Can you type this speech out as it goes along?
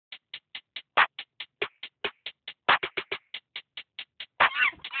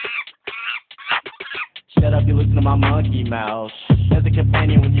up, you listen to my monkey mouth. As a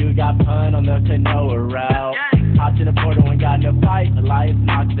companion when you got pun on the canoa route. Hot to the border when got in a fight, Elias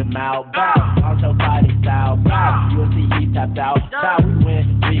knocked him out. Bow, Naruto fighting style. Bow, UFC he tapped out. Bow, we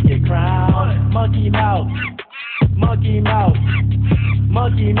win, we get crowned. Monkey mouth, monkey mouth,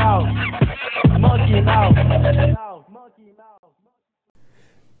 monkey mouth, monkey mouth.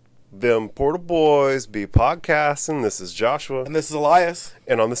 Them Portal Boys be podcasting. This is Joshua. And this is Elias.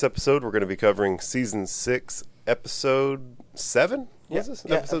 And on this episode, we're going to be covering Season 6, Episode 7? Yeah, this?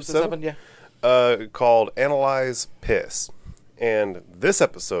 yeah, episode 7? Yeah. Called Analyze Piss. And this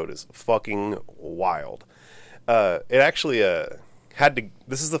episode is fucking wild. It actually had to...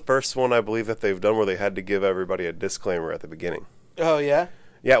 This is the first one, I believe, that they've done where they had to give everybody a disclaimer at the beginning. Oh, yeah?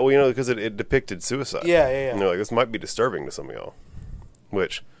 Yeah, well, you know, because it depicted suicide. Yeah. And they're like, this might be disturbing to some of y'all.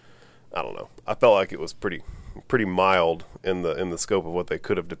 Which... I don't know. I felt like it was pretty mild in the scope of what they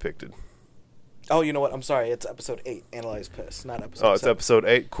could have depicted. Oh, you know what? I'm sorry. It's episode 8, Analyze Piss, not episode 7. Oh, it's episode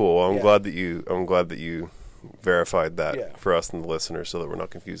 8. Cool. I'm glad that you verified that for us and the listeners, so that we're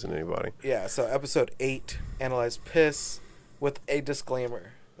not confusing anybody. Yeah. So episode 8, Analyze Piss, with a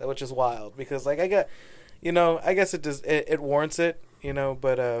disclaimer, which is wild because I guess it warrants it,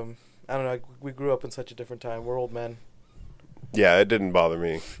 but I don't know. We grew up in such a different time. We're old men. Yeah, it didn't bother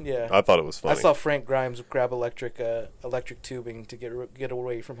me. Yeah, I thought it was funny. I saw Frank Grimes grab electric tubing to get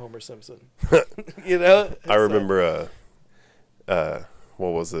away from Homer Simpson. I remember. What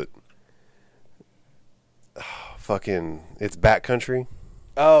was it? Fucking, it's Backcountry.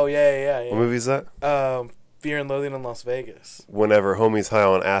 Oh yeah. What movie is that? Fear and Loathing in Las Vegas. Whenever homie's high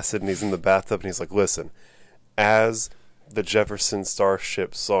on acid and he's in the bathtub and he's like, "Listen, as the Jefferson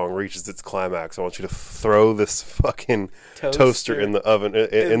Starship song reaches its climax, I want you to throw this fucking toaster in the oven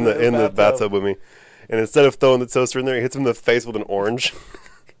in the bathtub with me." And instead of throwing the toaster in there, he hits him in the face with an orange.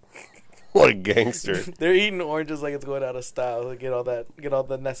 What a gangster! They're eating oranges like it's going out of style to get all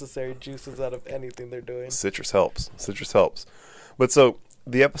the necessary juices out of anything they're doing. Citrus helps. But so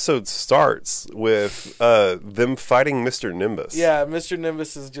the episode starts with them fighting Mr. Nimbus. Yeah, Mr.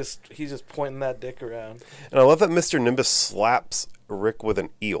 Nimbus he's just pointing that dick around. And I love that Mr. Nimbus slaps Rick with an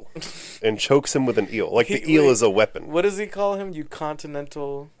eel and chokes him with an eel. Like the eel is a weapon. What does he call him? You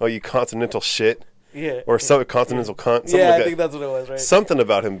continental... Oh, you continental shit? Yeah. Or some continental cunt? Yeah, I think that's what it was, right? Something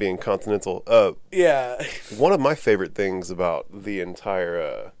about him being continental. Yeah. One of my favorite things about the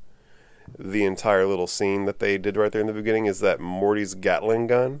entire little scene that they did right there in the beginning is that Morty's Gatling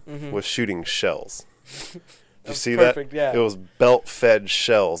gun was shooting shells. Did you see perfect, that? Yeah. It was belt-fed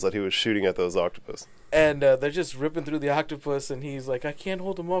shells that he was shooting at those octopus. And they're just ripping through the octopus, and he's like, I can't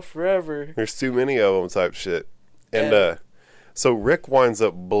hold them off forever. There's too many of them type shit. And so Rick winds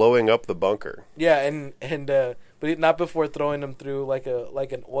up blowing up the bunker. Yeah, but not before throwing them through like a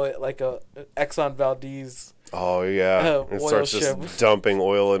Exxon Valdez. Oh yeah, it starts ship. Just dumping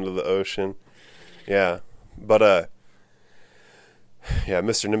oil into the ocean. Yeah, but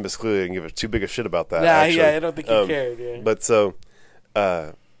Mr. Nimbus clearly didn't give too big a shit about that. Actually. I don't think he cared. Yeah, but so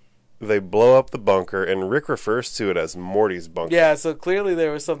they blow up the bunker, and Rick refers to it as Morty's bunker. Yeah, so clearly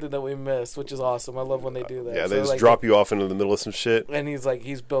there was something that we missed, which is awesome. I love when they do that. Yeah, they just drop you off into the middle of some shit. And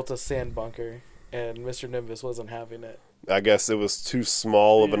he's built a sand bunker, and Mr. Nimbus wasn't having it. I guess it was too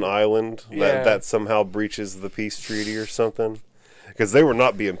small of an island that somehow breaches the peace treaty or something. Because they were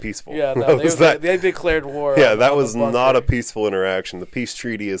not being peaceful. Yeah, no, they declared war. Yeah, that was not a peaceful interaction. The peace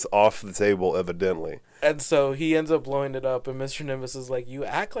treaty is off the table, evidently. And so he ends up blowing it up, and Mr. Nimbus is like, you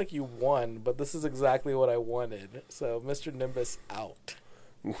act like you won, but this is exactly what I wanted. So Mr. Nimbus out.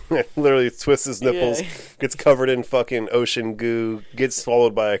 Literally twists his nipples, gets covered in fucking ocean goo, gets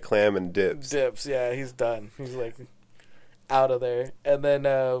swallowed by a clam, and dips. Yeah, he's done. He's like out of there. And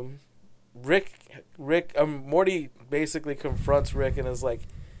then Morty basically confronts Rick and is like,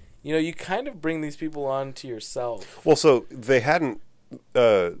 you kind of bring these people on to yourself. Well, so they hadn't...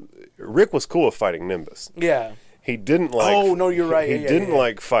 Rick was cool with fighting Nimbus. Yeah. He didn't like... Oh, no, you're right. He didn't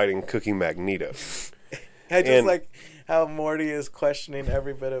like fighting Cookie Magneto. I just like how Morty is questioning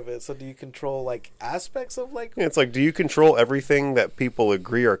every bit of it. So do you control, aspects of, It's like, do you control everything that people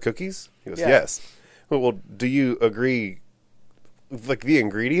agree are cookies? He goes, yes. Well, do you agree... the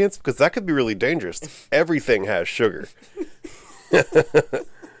ingredients? Because that could be really dangerous. Everything has sugar.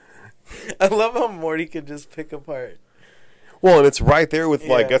 I love how Morty can just pick apart. Well, and it's right there with,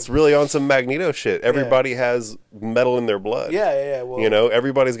 that's really on some Magneto shit. Everybody has metal in their blood. Yeah. Well,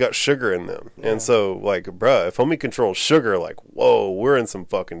 everybody's got sugar in them. Yeah. And so, bruh, if homie controls sugar, whoa, we're in some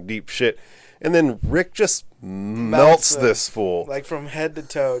fucking deep shit. And then Rick just melts this fool. From head to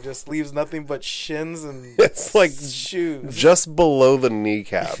toe. Just leaves nothing but shins and it's shoes. Just below the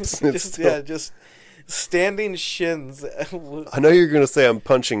kneecaps. just standing shins. I know you're going to say I'm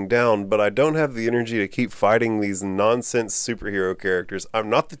punching down, but I don't have the energy to keep fighting these nonsense superhero characters. I'm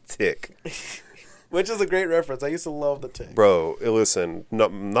not the Tick. Which is a great reference. I used to love the Tick. Bro, listen,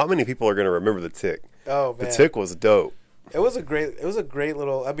 not many people are going to remember the Tick. Oh, man. The Tick was dope. It was a great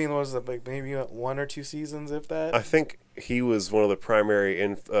little, I mean, what was it, like maybe 1 or 2 seasons, if that? I think he was one of the primary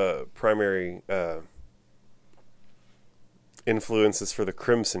influences for the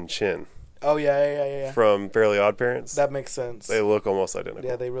Crimson Chin. Oh, yeah. From Fairly Odd Parents. That makes sense. They look almost identical.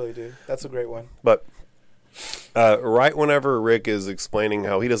 Yeah, they really do. That's a great one. But right whenever Rick is explaining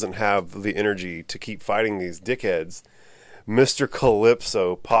how he doesn't have the energy to keep fighting these dickheads, Mr.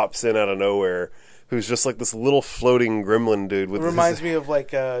 Calypso pops in out of nowhere, who's just like this little floating gremlin dude. With it reminds me of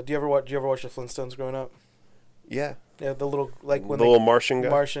like, do you ever watch the Flintstones growing up? Yeah. Yeah, the little like when the little Martian guy.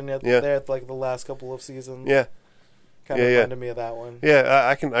 Martian, yeah. There at like the last couple of seasons. Yeah. Kind of reminded me of that one. Yeah,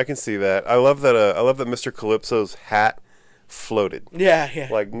 I can see that. I love that. I love that Mr. Calypso's hat floated. Yeah.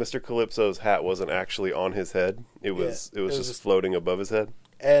 Like Mr. Calypso's hat wasn't actually on his head. It was just floating above his head.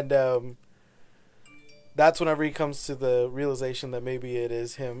 And that's whenever he comes to the realization that maybe it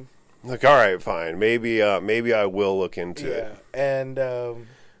is him. Like, all right, fine. Maybe I will look into it.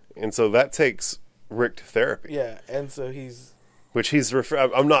 And so that takes Rick to therapy. Yeah, and so he's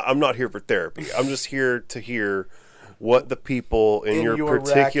I'm not here for therapy. I'm just here to hear what the people in your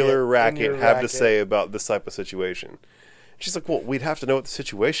particular racket have to say about this type of situation. She's like, well, we'd have to know what the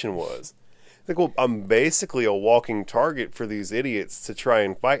situation was. Like, well, I'm basically a walking target for these idiots to try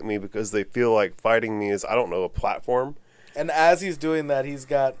and fight me because they feel like fighting me is, I don't know, a platform. And as he's doing that, he's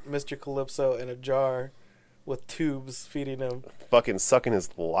got Mr. Calypso in a jar with tubes feeding him. Fucking sucking his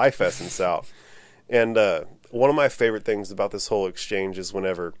life essence out. And one of my favorite things about this whole exchange is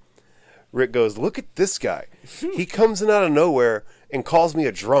whenever Rick goes, look at this guy. He comes in out of nowhere and calls me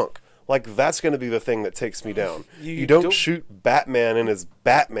a drunk. Like, that's going to be the thing that takes me down. You don't shoot Batman in his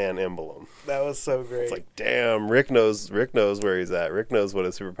Batman emblem. That was so great. It's like, damn, Rick knows where he's at. Rick knows what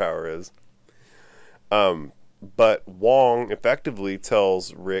his superpower is. But Wong effectively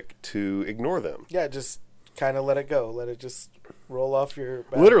tells Rick to ignore them. Yeah, just kind of let it go. Let it just roll off your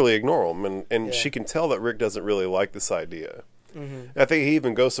back. Literally ignore them. And she can tell that Rick doesn't really like this idea. Mm-hmm. I think he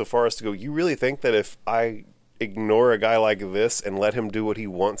even goes so far as to go, you really think that if I ignore a guy like this and let him do what he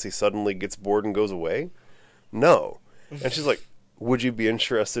wants, he suddenly gets bored and goes away? No. And she's like, would you be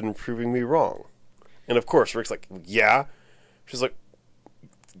interested in proving me wrong? And of course, Rick's like, yeah. She's like,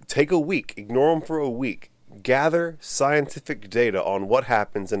 take a week. Ignore him for a week. Gather scientific data on what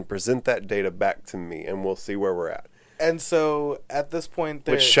happens and present that data back to me, and we'll see where we're at. And so at this point,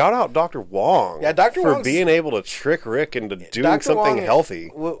 which shout out Dr. Wong, for being able to trick Rick into doing Dr. something Wong,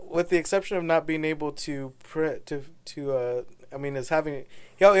 healthy. With the exception of not being able to I mean, is having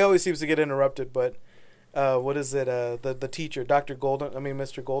he always seems to get interrupted. But what is it? The teacher, Mr.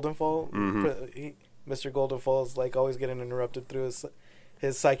 Goldenfall. Mm-hmm. Mr. Goldenfall is like always getting interrupted through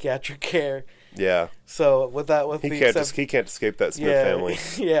his psychiatric care. Yeah. So he can't escape that Smith family.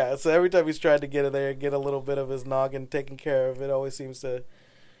 Yeah. So every time he's tried to get in there and get a little bit of his noggin taken care of, it always seems to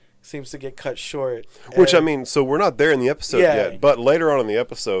get cut short. Which, I mean, so we're not there in the episode yet, but later on in the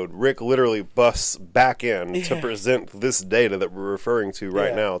episode, Rick literally busts back in to present this data that we're referring to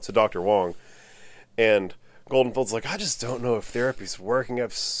right now to Dr. Wong. And Goldenfold's like, I just don't know if therapy's working. I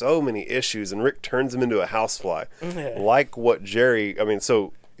have so many issues. And Rick turns him into a housefly. Like what Jerry,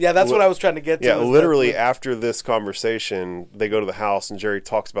 yeah, that's what I was trying to get to. Yeah, literally after this conversation, they go to the house and Jerry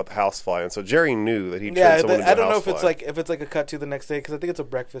talks about the housefly, and so Jerry knew that he turned someone into a housefly. I don't know if it's like a cut to the next day, because I think it's a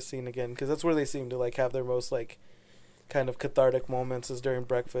breakfast scene again, because that's where they seem to like have their most like kind of cathartic moments is during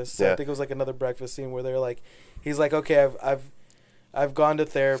breakfast. So I think it was like another breakfast scene where they're like, he's like, okay, I've gone to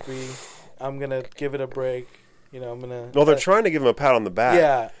therapy, I'm gonna give it a break, I'm gonna. Well, they're trying to give him a pat on the back.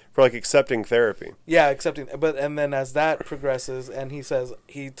 Yeah. For like accepting therapy. Yeah, accepting. And then as that progresses, and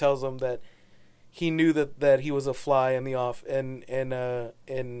he tells them that he knew that he was a fly in the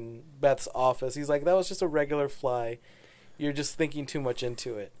in Beth's office. He's like, that was just a regular fly. You're just thinking too much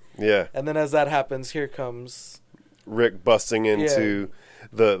into it. Yeah. And then as that happens, here comes Rick busting into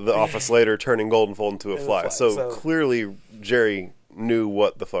the office later, turning Goldenfold into a fly. So clearly Jerry knew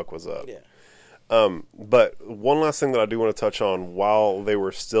what the fuck was up. Yeah. But one last thing that I do want to touch on while they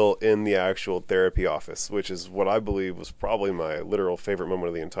were still in the actual therapy office, which is what I believe was probably my literal favorite moment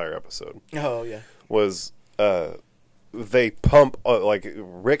of the entire episode. Oh, yeah. Was they pump, like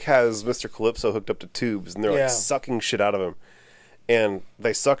Rick has Mr. Calypso hooked up to tubes and they're like sucking shit out of him. And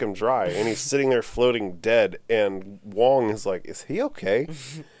they suck him dry and he's sitting there floating dead. And Wong is like, is he okay?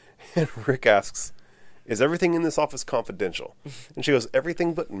 And Rick asks, is everything in this office confidential? And she goes,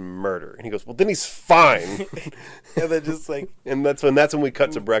 everything but murder. And he goes, well, then he's fine. And then just like, and that's when we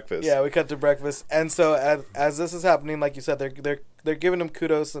cut to breakfast. Yeah, we cut to breakfast. And so as this is happening, like you said, they're giving him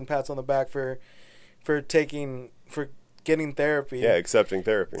kudos and pats on the back for getting therapy. Yeah, accepting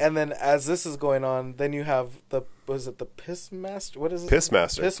therapy. And then as this is going on, then you have the piss master? What is it? Piss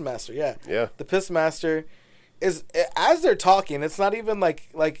master. Piss master, yeah. Yeah. The piss master is, as they're talking, it's not even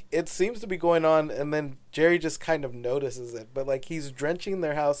like it seems to be going on, and then Jerry just kind of notices it. But like he's drenching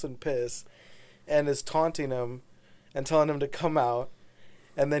their house in piss and is taunting him and telling him to come out.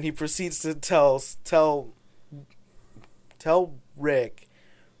 And then he proceeds to tell Rick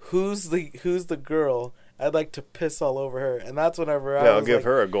who's the girl. I'd like to piss all over her. And that's whenever I'll give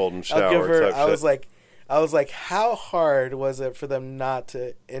her a golden shower. I was like, how hard was it for them not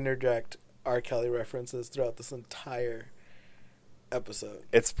to interject R. Kelly references throughout this entire episode?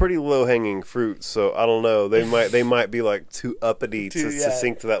 It's pretty low hanging fruit, so I don't know. They might be like too uppity to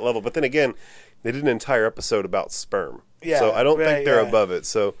sink to that level. But then again, they did an entire episode about sperm. Yeah, so I don't think they're above it.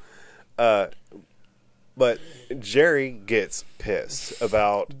 So but Jerry gets pissed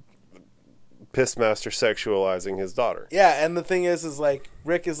about Pissmaster sexualizing his daughter. Yeah, and the thing is like,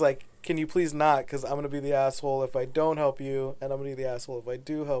 Rick is like, can you please not? Because I'm going to be the asshole if I don't help you, and I'm going to be the asshole if I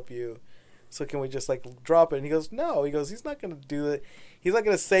do help you. So can we just, like, drop it? And he goes, no. He goes, he's not going to do it. He's not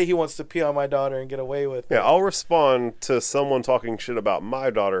going to say he wants to pee on my daughter and get away with it. Yeah, I'll respond to someone talking shit about my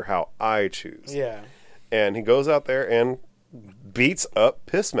daughter how I choose. Yeah. And he goes out there and beats up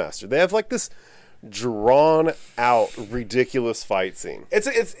Pissmaster. They have, like, this drawn out ridiculous fight scene. It's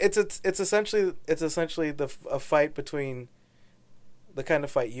essentially a fight between the kind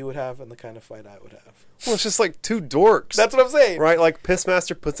of fight you would have and the kind of fight I would have. Well, it's just like two dorks. That's what I'm saying. Right? Like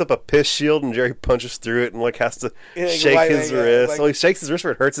Pissmaster puts up a piss shield and Jerry punches through it and like has to shake his wrist. Like, so he shakes his wrist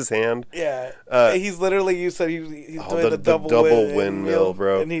where it hurts his hand. Yeah. He's literally, you said he's doing the double windmill,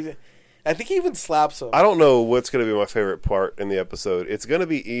 bro. And I think he even slaps him. I don't know what's going to be my favorite part in the episode. It's going to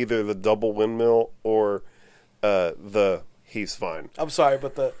be either the double windmill or the he's fine. I'm sorry,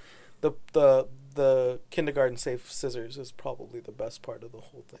 but the kindergarten safe scissors is probably the best part of the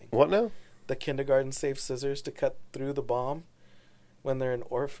whole thing. What now? The kindergarten safe scissors to cut through the bomb when they're in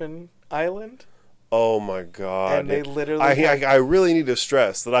Orphan Island. Oh my god! And they literally. I really need to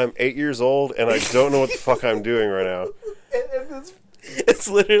stress that I'm 8 years old and I don't know what the fuck I'm doing right now. It's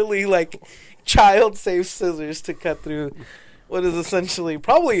literally like child safe scissors to cut through what is essentially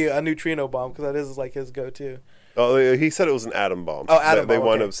probably a neutrino bomb, because that is like his go-to. Oh, he said it was an atom bomb. Oh, atom bomb. They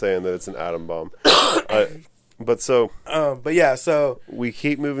wind up saying that it's an atom bomb. But yeah, so we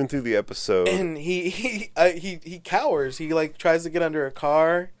keep moving through the episode, and he cowers. He like tries to get under a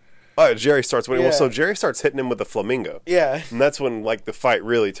car. Jerry starts winning. Yeah. Well, so Jerry starts hitting him with a flamingo. Yeah, and that's when like the fight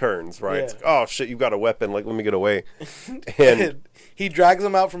really turns. Right? Yeah. It's like, oh shit, you got a weapon. Like, let me get away. And he drags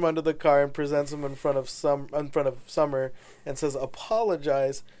him out from under the car and presents him in front of Summer and says,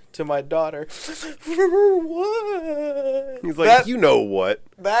 "Apologize to my daughter." For what? He's like, you know what?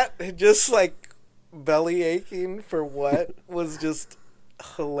 That just like belly aching for what was just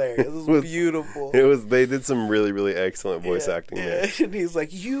hilarious. It was beautiful. They did some really, really excellent voice acting there. And he's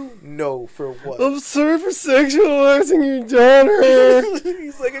like, you know for what? I'm sorry for sexualizing your daughter.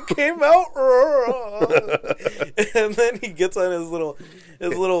 He's like, it came out wrong. And then he gets on his little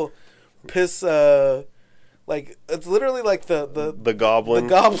piss like, it's literally like the goblin. The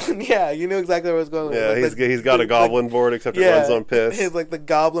goblin, yeah. You knew exactly where I was going with it. Yeah, like he's got a goblin board, except it runs on piss. He's like the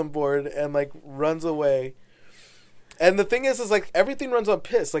goblin board and like runs away. And the thing is like everything runs on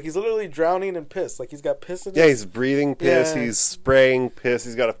piss. Like he's literally drowning in piss. Like he's got piss in he's breathing piss. Yeah. He's spraying piss.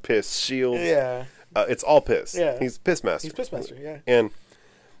 He's got a piss shield. Yeah. It's all piss. Yeah. He's Pissmaster. He's Pissmaster, yeah. And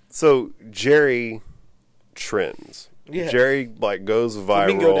so Jerry trends. Yeah. Jerry like goes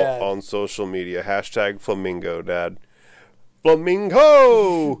viral on social media. #FlamingoDad.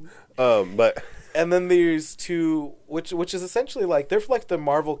 Flamingo. But and then there's two, which is essentially like they're like the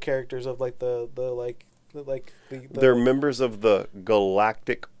Marvel characters of like the they're members of the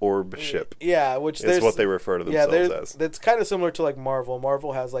Galactic Orb ship. Yeah, which is what they refer to themselves as. That's kind of similar to like Marvel.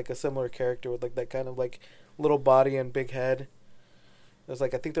 Marvel has like a similar character with like that kind of like little body and big head. There's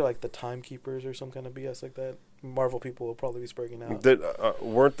like I think they're like the Timekeepers or some kind of BS like that. Marvel people will probably be spurging out.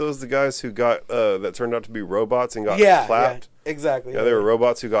 Weren't those the guys who got that turned out to be robots and got clapped? Yeah, exactly. Yeah, they were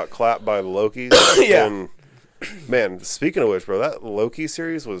robots who got clapped by the Lokis. Yeah. And, man, speaking of which, bro, that Loki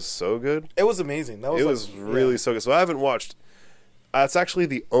series was so good. It was amazing. It was really so good. So I haven't watched. It's actually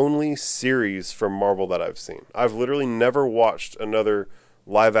the only series from Marvel that I've seen. I've literally never watched another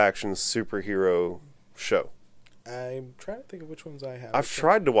live-action superhero show. I'm trying to think of which ones I have. I've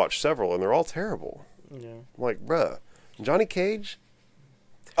tried to watch several, and they're all terrible. Yeah. Like, bruh. Johnny Cage?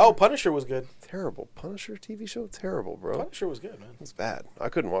 Oh, Punisher was good. Terrible. Punisher TV show? Terrible, bro. Punisher was good, man. It's bad. I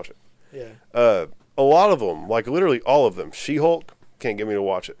couldn't watch it. Yeah. A lot of them, like literally all of them. She-Hulk can't get me to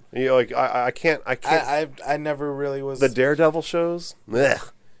watch it. You know, like I can't. I never really was. The Daredevil shows,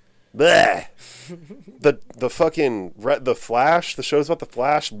 bleh, bleh. the fucking the Flash, the shows about the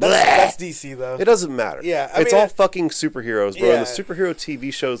Flash, bleh. That's DC though. It doesn't matter. Yeah, it's all fucking superheroes, bro. Yeah. And the superhero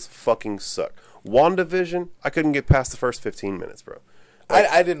TV shows fucking suck. WandaVision, I couldn't get past the first 15 minutes, bro.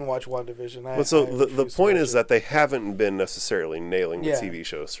 I didn't watch WandaVision. The point is that they haven't been necessarily nailing the TV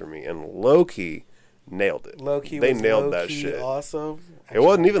shows for me, and Loki nailed it. They nailed that shit. Awesome. It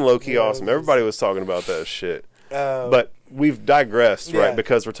wasn't even low-key awesome. Everybody was talking about that shit. But we've digressed, right?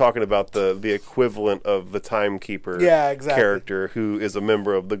 Because we're talking about the equivalent of the Timekeeper character who is a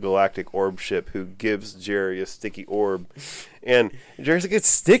member of the Galactic Orb ship who gives Jerry a sticky orb. And Jerry's like, it's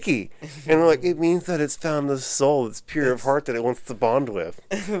sticky. And like, it means that it's found the soul that's pure of heart that it wants to bond with.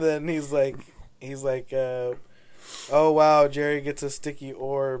 And then he's like, oh wow, Jerry gets a sticky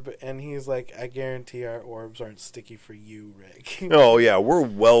orb, and he's like, I guarantee our orbs aren't sticky for you, Rick. Oh yeah, we're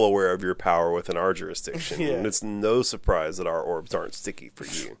well aware of your power within our jurisdiction. And it's no surprise that our orbs aren't sticky for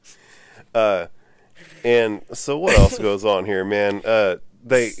you. And so what else goes on here, man?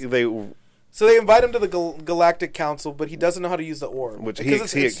 So they invite him to the Galactic Council, but he doesn't know how to use the orb. Which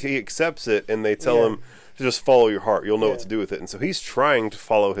he accepts it, and they tell him to just follow your heart. You'll know what to do with it. And so he's trying to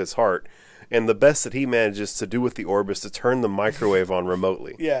follow his heart. And the best that he manages to do with the orb is to turn the microwave on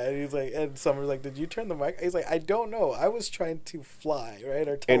remotely. Yeah, and he's like, and Summer's like, did you turn the mic? He's like, I don't know. I was trying to fly, right?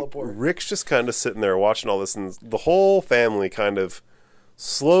 Or teleport. And Rick's just kind of sitting there watching all this, and the whole family kind of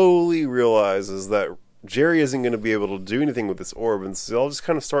slowly realizes that Jerry isn't going to be able to do anything with this orb, and so they'll just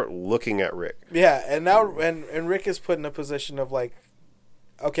kind of start looking at Rick. Yeah, and now, and Rick is put in a position of like,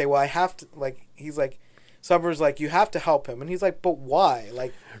 okay, well, I have to, like, he's like, Summer's like, you have to help him. And he's like, but why?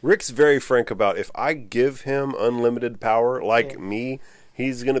 Like, Rick's very frank about, if I give him unlimited power like me,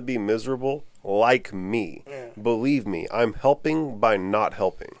 he's going to be miserable like me. Yeah. Believe me, I'm helping by not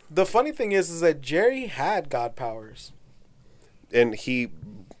helping. The funny thing is that Jerry had God powers. And he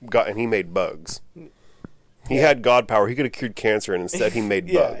made bugs. He had God power. He could have cured cancer, and instead he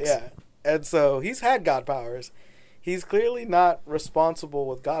made bugs. Yeah. And so he's had God powers. He's clearly not responsible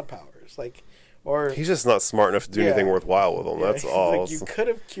with God powers. Like, or he's just not smart enough to do anything worthwhile with them. That's all. Like, you could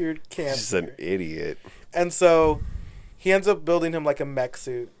have cured cancer. He's an idiot. And so he ends up building him like a mech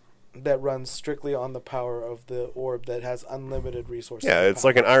suit that runs strictly on the power of the orb that has unlimited resources. Yeah, it's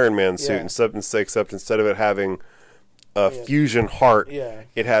like an Iron Man suit, except instead of it having a fusion heart,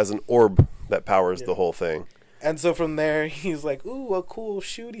 it has an orb that powers the whole thing. And so from there, he's like, "Ooh, a cool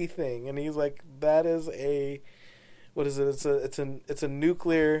shooty thing," and he's like, "That is a, what is it? It's a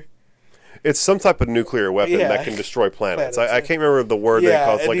nuclear." It's some type of nuclear weapon that can destroy planets. I can't remember the word they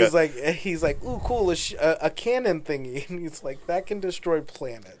call it. And he's like, "Ooh, cool, a cannon thingy," and he's like, "That can destroy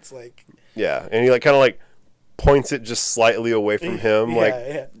planets." Like, yeah, and he like kind of like points it just slightly away from him,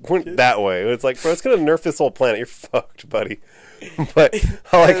 point that way. It's like, bro, it's gonna nerf this whole planet. You're fucked, buddy. But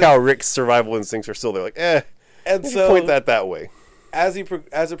I like how Rick's survival instincts are still there. Like, and so point that way. As it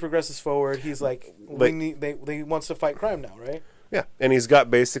progresses forward, he's like, they wants to fight crime now, right? Yeah, and he's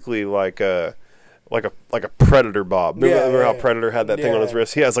got basically like a Predator Bob. Remember how Predator had that thing on his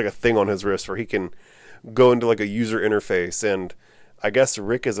wrist? He has like a thing on his wrist where he can go into like a user interface, and I guess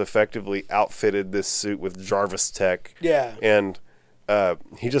Rick has effectively outfitted this suit with Jarvis tech. Yeah, and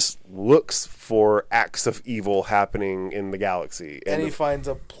he just looks for acts of evil happening in the galaxy, and he finds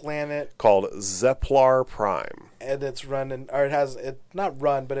a planet called Zeplar Prime. And it's not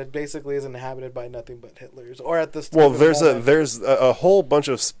run, but it basically is inhabited by nothing but Hitlers. Or at this time, there's a whole bunch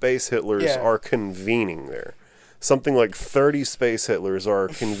of space Hitlers are convening there. Something like 30 space Hitlers are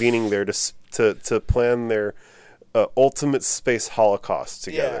convening there to plan their ultimate space holocaust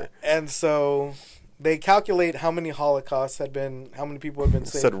together. Yeah, and so they calculate how many people had been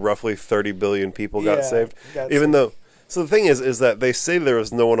saved. Said roughly 30 billion people got saved. So the thing is that they say there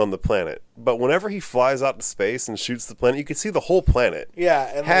was no one on the planet, but whenever he flies out to space and shoots the planet, you can see the whole planet. Yeah,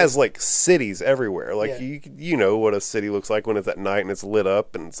 and has like cities everywhere. Like you know what a city looks like when it's at night and it's lit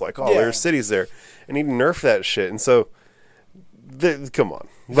up, and it's like, oh, there's cities there, and he nerfed that shit. And so, come on.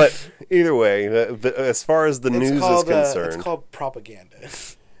 But either way, as far as the news is concerned, it's called propaganda.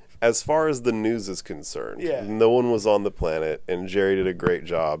 As far as the news is concerned, no one was on the planet, and Jerry did a great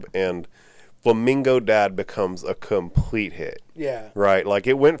job, and Flamingo Dad becomes a complete hit. Yeah. Right? Like,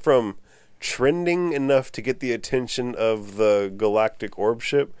 it went from trending enough to get the attention of the Galactic Orb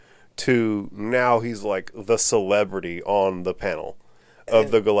ship to now he's like the celebrity on the panel.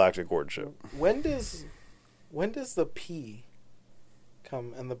 of the Galactic Wardship. When does the P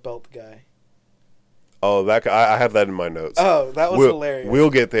come and the belt guy? Oh, that guy, I have that in my notes. Oh, that was hilarious. We'll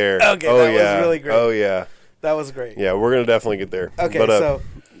get there. Okay, oh, that yeah. was really great. Oh, yeah. That was great. Yeah, we're going to definitely get there. Okay, but,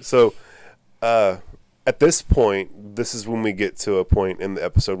 so at this point, this is when we get to a point in the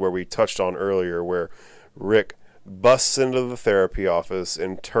episode where we touched on earlier where Rick busts into the therapy office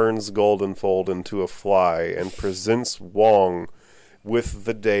and turns Goldenfold into a fly and presents Wong with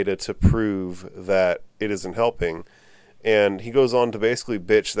the data to prove that it isn't helping. And he goes on to basically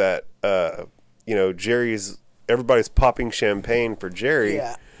bitch that, everybody's popping champagne for Jerry.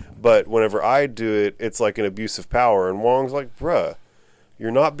 Yeah. But whenever I do it, it's like an abuse of power. And Wong's like, bruh,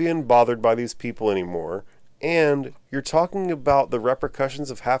 you're not being bothered by these people anymore. And you're talking about the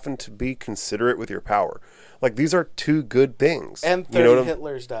repercussions of having to be considerate with your power. Like, these are two good things. And 30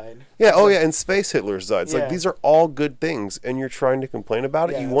 Hitlers died. Yeah, oh yeah, and space Hitlers died. It's Yeah. like, these are all good things, and you're trying to complain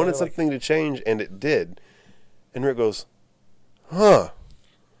about it. Yeah, You wanted they're like- something to change, and it did. And Rick goes, huh,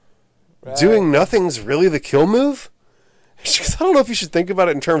 Right. doing nothing's really the kill move? She goes, I don't know if you should think about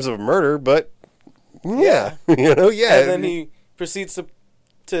it in terms of murder, but yeah. Yeah. And then he proceeds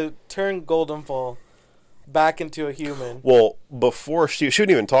to turn Goldenfall back into a human. Well, before she wouldn't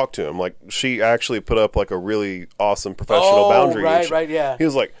even talk to him. Like, she actually put up like a really awesome professional boundary. Right, yeah. He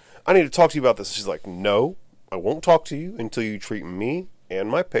was like, I need to talk to you about this. She's like, no, I won't talk to you until you treat me and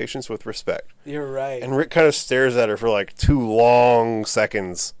my patients with respect. You're right. And Rick kind of stares at her for like 2 long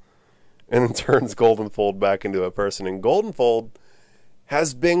seconds and then turns Goldenfold back into a person. And Goldenfold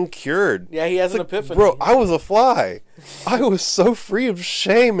has been cured. Yeah, he has It's an like, epiphany. Bro, I was a fly. I was so free of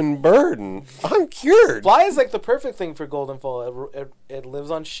shame and burden. I'm cured. Fly is like the perfect thing for Goldenfall. It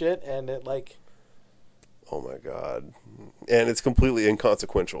lives on shit and it like... Oh my god. And it's completely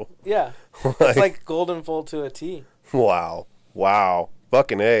inconsequential. Yeah. It's like Goldenfold to a T. Wow.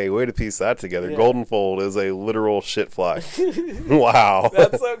 Fucking A. Way to piece that together. Yeah. Goldenfold is a literal shit fly. Wow.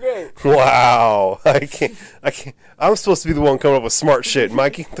 That's so great. Wow. I can't. I'm supposed to be the one coming up with smart shit.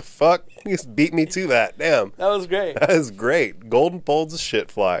 Mikey, the fuck? You just beat me to that. Damn. That was great. That is great. Goldenfold's a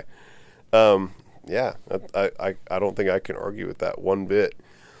shit fly. Yeah. I don't think I can argue with that one bit.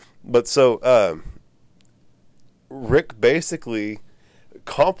 But so, Rick basically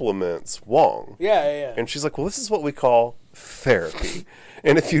compliments Wong. Yeah. And she's like, well, this is what we call therapy.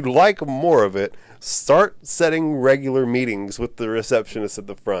 And if you'd like more of it, start setting regular meetings with the receptionist at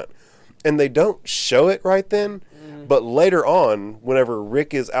the front. And they don't show it right then, but later on, whenever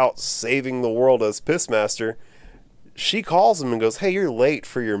Rick is out saving the world as Pissmaster, she calls him and goes, hey, you're late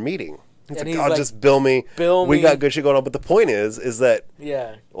for your meeting. He's like, just bill me. We got good shit going on. But the point is that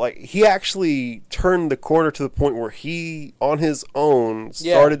like, he actually turned the corner to the point where he, on his own,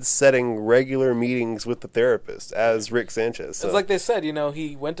 started setting regular meetings with the therapist as Rick Sanchez. So. It's like they said,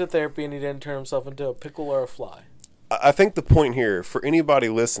 he went to therapy and he didn't turn himself into a pickle or a fly. I think the point here, for anybody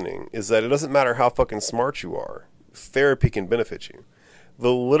listening, is that it doesn't matter how fucking smart you are. Therapy can benefit you.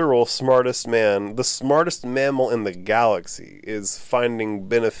 The literal smartest man, the smartest mammal in the galaxy, is finding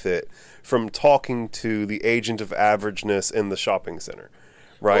benefit from talking to the agent of averageness in the shopping center,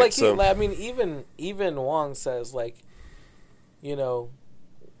 right? Even Wong says, like,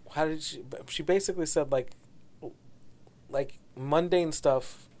 how did she basically said, like mundane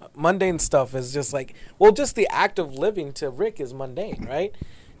stuff is just like, well, just the act of living to Rick is mundane, right?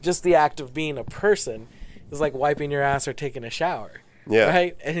 Just the act of being a person is like wiping your ass or taking a shower. Yeah.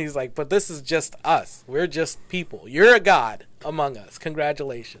 Right? And he's like, but this is just us. We're just people. You're a god among us.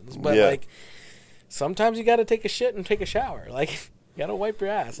 Congratulations. But like, sometimes you got to take a shit and take a shower. Like, you got to wipe your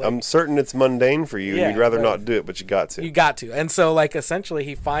ass. Like, I'm certain it's mundane for you and you'd rather not do it, but you got to. You got to. And so, like, essentially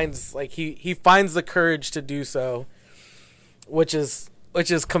he finds, like, he finds the courage to do so, which is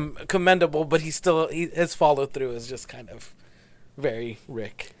commendable, but his follow through is just kind of very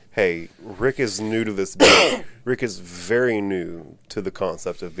Rick. Hey, Rick is new to this bit. Rick is very new to the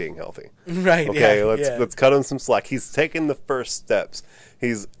concept of being healthy. Right. Okay, let's cut him some slack. He's taken the first steps.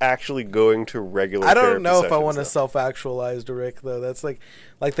 He's actually going to regular therapy I don't know if I want now. to self-actualize to Rick, though. That's like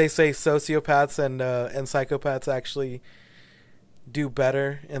they say sociopaths and psychopaths actually do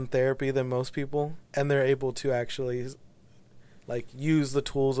better in therapy than most people, and they're able to actually like use the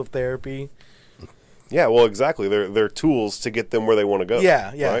tools of therapy. Yeah, well, exactly. They're tools to get them where they want to go.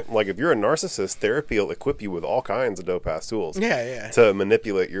 Yeah. Right? Like, if you're a narcissist, therapy will equip you with all kinds of dope-ass tools. Yeah. To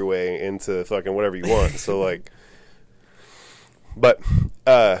manipulate your way into fucking whatever you want. So, like... But,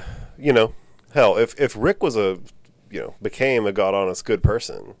 hell, if Rick was became a god-honest good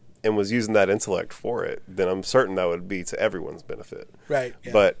person, and was using that intellect for it, then I'm certain that would be to everyone's benefit. Right.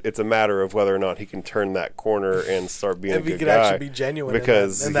 Yeah. But it's a matter of whether or not he can turn that corner and start being a good guy. If he could actually be genuine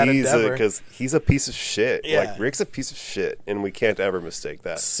because in that endeavor. Because he's a piece of shit. Yeah. Like, Rick's a piece of shit, and we can't ever mistake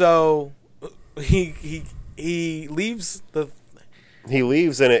that. So he leaves the... He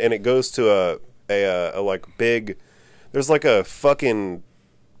leaves, and it goes to a like big... There's like a fucking...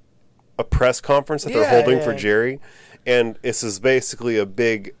 a press conference that they're holding for Jerry, and this is basically a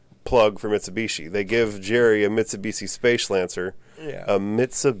big plug for Mitsubishi. They give Jerry a Mitsubishi Space Lancer, a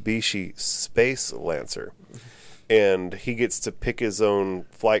Mitsubishi Space Lancer, and he gets to pick his own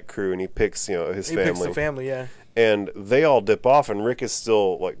flight crew, and he picks his family. He picks the family, yeah. And they all dip off, and Rick is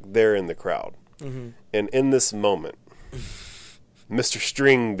still like there in the crowd. Mm-hmm. And in this moment, Mr.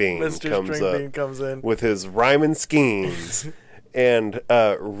 String Bean comes in with his rhyming schemes. And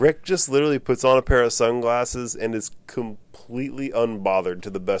Rick just literally puts on a pair of sunglasses and is completely unbothered to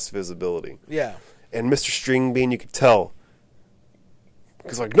the best visibility. Yeah. And Mr. String Bean, you could tell,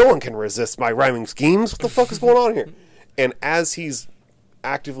 because like, no one can resist my rhyming schemes. What the fuck is going on here? And as he's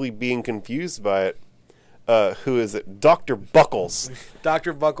actively being confused by it, who is it? Dr. Buckles.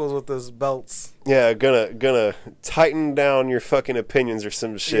 Dr. Buckles with his belts. Yeah, gonna tighten down your fucking opinions or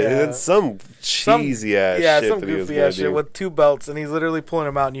some shit. Yeah. It's some cheesy ass shit. Yeah, some that he was goofy ass shit with 2 belts, and he's literally pulling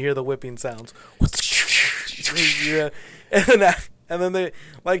them out, and you hear the whipping sounds. Yeah, and then they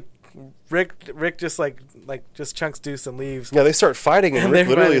like Rick just just chunks Deuce and leaves. Yeah, they start fighting, and Rick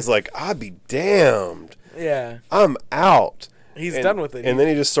literally is like, "I'd be damned. Yeah, I'm out." He's done with it. And then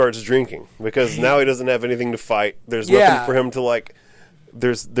he just starts drinking because now he doesn't have anything to fight. There's nothing for him to like.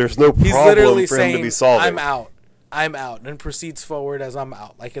 There's no problem for him to be solving. I'm out, and proceeds forward as I'm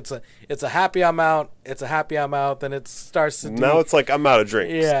out. Like it's a happy I'm out. It's a happy I'm out. Then it starts to now it's like I'm out of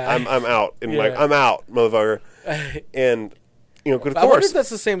drinks. Yeah, I'm out, and like I'm out, motherfucker. And of course, I wonder if that's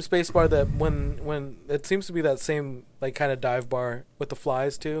the same space bar that when it seems to be that same like kind of dive bar with the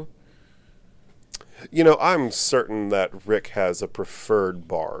flies too. I'm certain that Rick has a preferred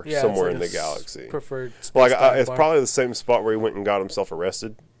bar somewhere in the galaxy. Preferred space it's bar. probably the same spot where he went and got himself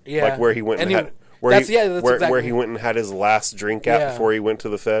arrested. Yeah, like where he went where he went and had his last drink at before he went to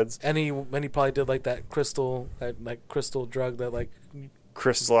the feds. And he probably did like that crystal drug that like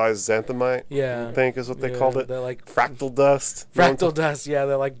crystallized xanthomite. Yeah, I think is what they called it. That like fractal dust. Fractal dust. Yeah,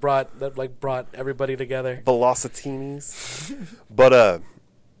 that brought everybody together. Velocitinis. But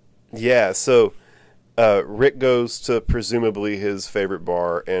yeah. So. Rick goes to presumably his favorite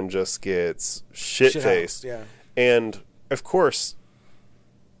bar and just gets shit-faced. Yeah. And, of course,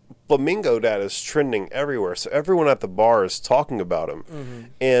 Flamingo Dad is trending everywhere, so everyone at the bar is talking about him. Mm-hmm.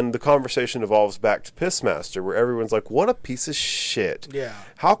 And the conversation evolves back to Pissmaster, where everyone's like, what a piece of shit. Yeah.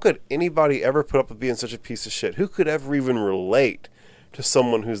 How could anybody ever put up with being such a piece of shit? Who could ever even relate to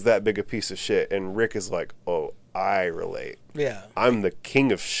someone who's that big a piece of shit? And Rick is like, oh, I relate. Yeah. I'm the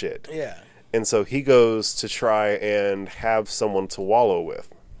king of shit. Yeah. And so he goes to try and have someone to wallow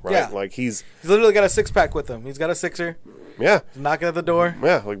with, right? Yeah. Like he's literally got a 6-pack with him. He's got a 6er. Yeah. He's knocking at the door.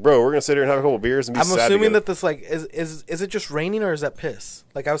 Yeah, like bro, we're gonna sit here and have a couple beers and be sad I'm assuming together. that this like is it just raining or is that piss?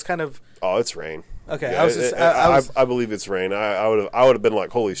 Like I was kind of. Oh, it's rain. Okay, yeah, I believe it's rain. I would have been like,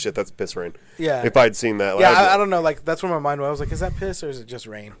 holy shit, that's piss rain. Yeah. If I'd seen that. Like, yeah, I don't know. Like that's where my mind was. I was like, is that piss or is it just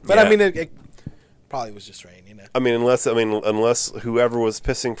rain? But I mean, it probably was just rain. I mean, unless whoever was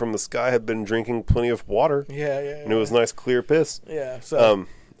pissing from the sky had been drinking plenty of water. Yeah. And it was nice, clear piss. Yeah. So.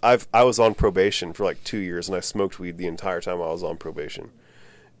 I was on probation for like 2 years, and I smoked weed the entire time I was on probation.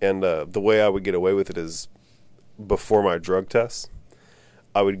 And the way I would get away with it is, before my drug tests,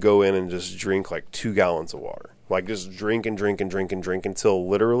 I would go in and just drink like 2 gallons of water, like just drink and drink and drink and drink until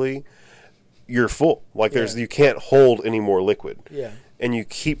literally you're full. Like you can't hold any more liquid. Yeah. And you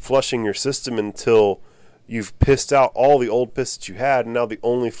keep flushing your system until you've pissed out all the old piss that you had, and now the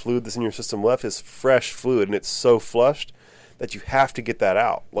only fluid that's in your system left is fresh fluid, and it's so flushed that you have to get that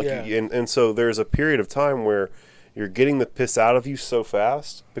out. And so there's a period of time where you're getting the piss out of you so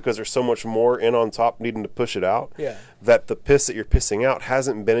fast because there's so much more in on top needing to push it out that the piss that you're pissing out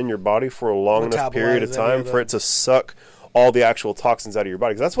hasn't been in your body for a long enough period of time for it to suck all the actual toxins out of your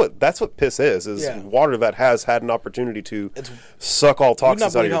body. 'Cause that's what piss is water that has had an opportunity to suck all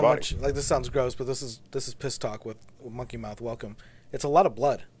toxins out of your body. Much, like this sounds gross, but this is piss talk with Monkey Mouth. Welcome. It's a lot of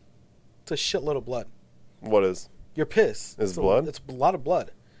blood. It's a shitload of blood. What is? Your piss. Is blood? It's a lot of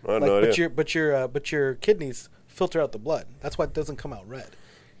blood. I had no idea. But your kidneys filter out the blood. That's why it doesn't come out red.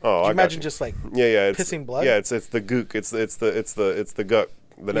 Oh, Could you imagine just like pissing blood? Yeah, it's the gook. It's the gut,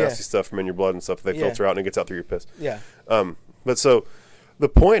 the nasty stuff from in your blood and stuff. They filter out and it gets out through your piss. Yeah. But so the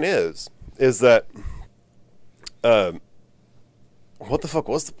point is that What the fuck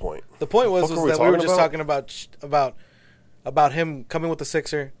was the point? The point was What that we were just talking about him coming with the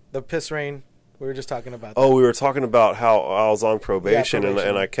sixer, the piss rain. We were just talking about that. Oh, we were talking about how I was on probation, probation.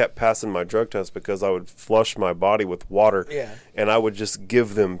 And I kept passing my drug test because I would flush my body with water. Yeah. And I would just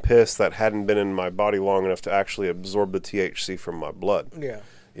give them piss that hadn't been in my body long enough to actually absorb the THC from my blood. Yeah.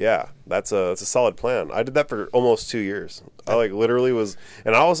 Yeah, that's a solid plan. I did that for almost 2 years. I literally was,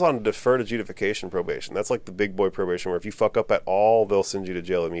 and I was on deferred adjudication probation. That's like the big boy probation where if you fuck up at all, they'll send you to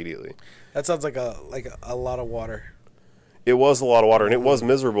jail immediately. That sounds like a lot of water. It was a lot of water, and it was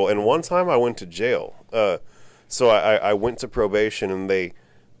miserable. And one time I went to jail. So I went to probation, and they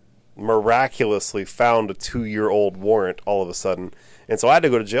miraculously found a 2-year-old warrant all of a sudden. And so I had to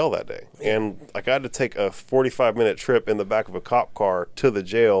go to jail that day. And I had to take a 45-minute trip in the back of a cop car to the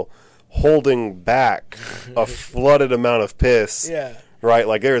jail, holding back a flooded amount of piss. Yeah. Right?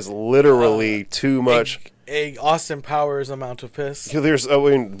 Like, there's literally too much. A Austin Powers amount of piss. There's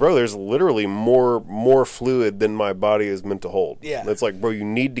literally more fluid than my body is meant to hold. Yeah. It's like, bro, you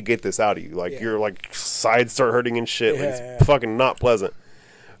need to get this out of you. Like, your like sides start hurting and shit. Yeah, Like, it's fucking not pleasant.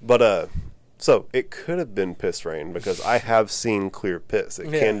 But so it could have been piss rain because I have seen clear piss.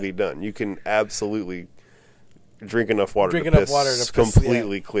 It can be done. You can absolutely drink enough water to piss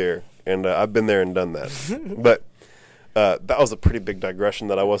completely clear. And I've been there and done that. But that was a pretty big digression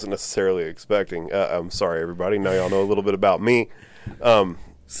that I wasn't necessarily expecting. I'm sorry, everybody. Now y'all know a little bit about me.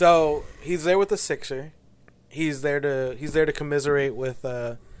 So he's there with the sixer. He's there to commiserate with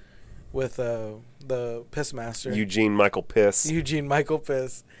the piss master, Eugene Michael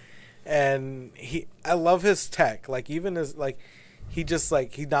Piss. And I love his tech. Like, even his, like, he just,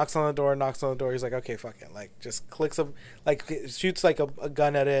 like, he knocks on the door. He's like, okay, fuck it. Like, just clicks him, like, shoots like a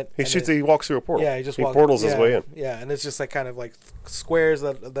gun at it. He walks through a portal. Yeah, he portals his way in. Yeah, and it's just like kind of like squares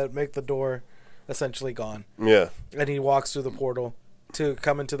that make the door essentially gone. Yeah. And he walks through the portal to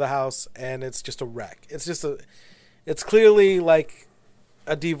come into the house, and it's just a wreck. It's clearly like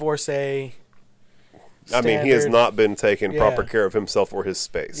a divorcee. I mean, he has not been taking proper care of himself or his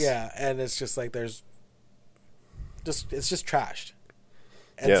space. Yeah, and it's just like it's just trashed.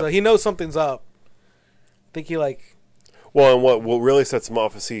 And so he knows something's up. I think he like... Well, and what really sets him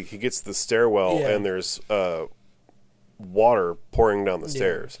off is he gets to the stairwell and there's water pouring down the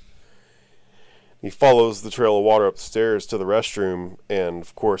stairs. He follows the trail of water up the stairs to the restroom, and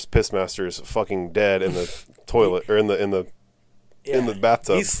of course, Pissmaster's fucking dead in the toilet or in the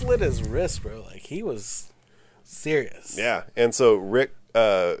bathtub. He slit his wrist, bro. Like, he was serious. Yeah, and so Rick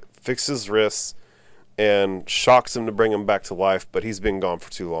fixes his wrists and shocks him to bring him back to life, but he's been gone for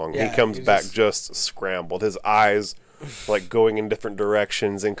too long. Yeah, he comes back just scrambled. His eyes like going in different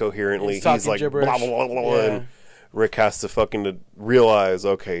directions incoherently. He's like gibberish. blah blah blah blah. And Rick has to fucking realize,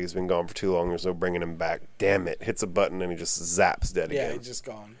 okay, he's been gone for too long. There's no bringing him back. Damn it! Hits a button and he just zaps dead again. Yeah, he's just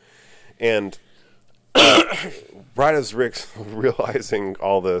gone. And right as Rick's realizing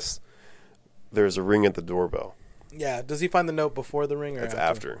all this, there's a ring at the doorbell. Yeah. Does he find the note before the ring or It's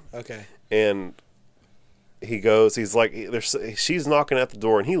after? after. Okay. And he goes, he's like, she's knocking at the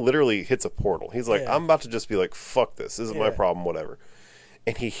door, and he literally hits a portal. He's like, I'm about to just be like, fuck this. This isn't my problem, whatever.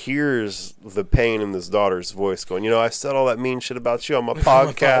 And he hears the pain in his daughter's voice going, I said all that mean shit about you on my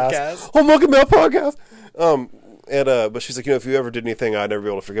podcast. Oh, look at my podcast. But she's like, if you ever did anything, I'd never be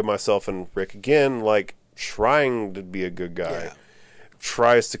able to forgive myself. And Rick, again, like, trying to be a good guy,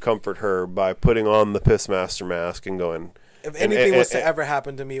 tries to comfort her by putting on the Pissmaster mask and going, if anything was to ever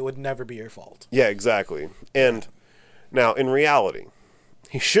happen to me, it would never be your fault. Yeah, exactly. And now, in reality,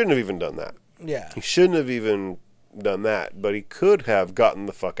 he shouldn't have even done that. Yeah. He shouldn't have even done that, but he could have gotten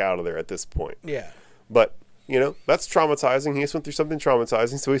the fuck out of there at this point. Yeah. But, that's traumatizing. He just went through something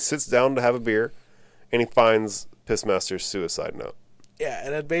traumatizing, so he sits down to have a beer, and he finds Pissmaster's suicide note. Yeah,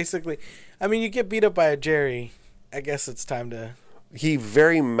 and it basically... I mean, you get beat up by a Jerry, I guess it's time to... He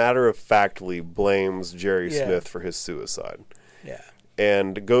very matter-of-factly blames Jerry Smith for his suicide. Yeah.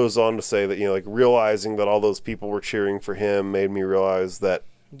 And goes on to say that, like, realizing that all those people were cheering for him made me realize that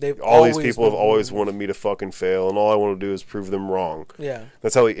all these people have always wanted me to fucking fail, and all I want to do is prove them wrong. Yeah.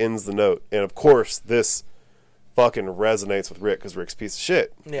 That's how he ends the note. And, of course, this fucking resonates with Rick, because Rick's a piece of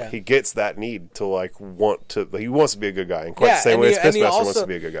shit. Yeah. He gets that need to, like, he wants to be a good guy. In quite the same way as Pissmaster wants to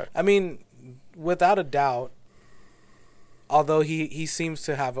be a good guy. I mean, without a doubt, although he seems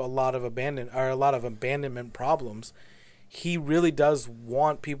to have a lot of abandonment problems, he really does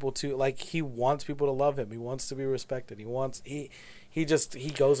want people to, like, he wants people to love him. He wants to be respected. He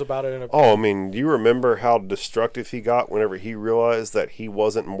goes about it in a... Oh, I mean, do you remember how destructive he got whenever he realized that he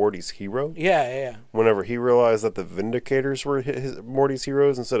wasn't Morty's hero? Yeah. Whenever he realized that the Vindicators were Morty's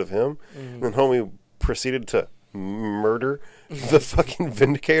heroes instead of him, and then homie proceeded to murder the fucking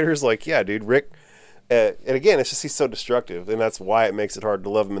Vindicators. Like, yeah, dude, Rick. And again, it's just he's so destructive, and that's why it makes it hard to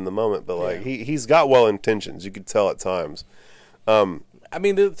love him in the moment. But like, he's got well intentions. You could tell at times. I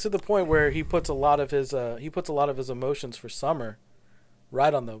mean, to the point where he puts a lot of his emotions for Summer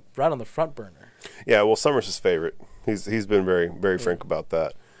right on the front burner. Yeah, well, Summer's his favorite. He's been very, very frank about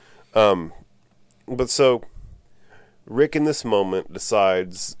that. But so Rick in this moment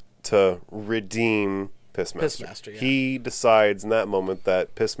decides to redeem Pissmaster. Pissmaster, yeah. He decides in that moment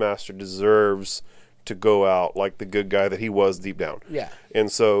that Pissmaster deserves to go out like the good guy that he was deep down. Yeah.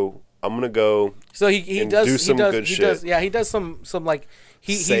 And so I'm gonna go. So he does do some good shit. He does some like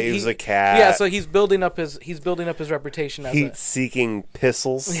he saves a cat. Yeah, so he's building up his reputation as heat-seeking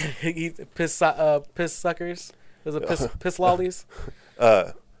pistils. piss suckers. Is it piss lollies?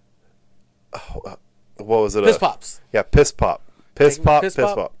 What was it? Piss pops. Yeah, piss pop. Piss pop. Piss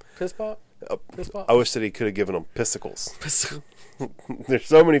pop. Piss pop. Piss pop. I wish that he could have given them pisticles. There's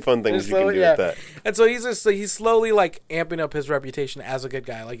so many fun things you can do with that. And so he's slowly like amping up his reputation as a good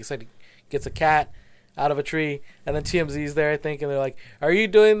guy. Like you said, he gets a cat out of a tree, and then TMZ's there, I think, and they're like, "Are you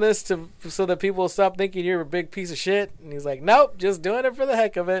doing this so that people will stop thinking you're a big piece of shit?" And he's like, "Nope, just doing it for the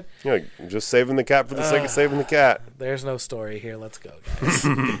heck of it." Yeah, just saving the cat for the sake of saving the cat. There's no story here. Let's go, guys.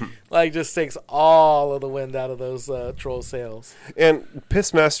 Like, just takes all of the wind out of those troll sails. And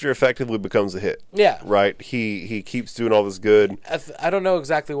Pissmaster effectively becomes a hit. Yeah. Right? He keeps doing all this good. I don't know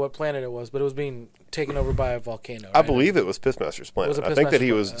exactly what planet it was, but it was being taken over by a volcano. Right? I believe it was Pissmaster's planet. I think that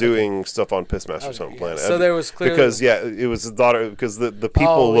he was doing stuff on Pissmaster's own planet. So there was clearly... Because, it was his daughter, because the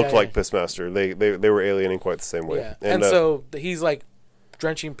people looked like Pissmaster. They were alienating quite the same way. Yeah. And so he's like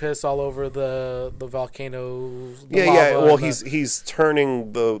drenching piss all over the volcano. Well, he's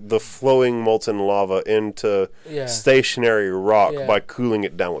turning the flowing molten lava into stationary rock by cooling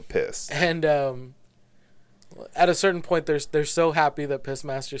it down with piss. And at a certain point, they're so happy that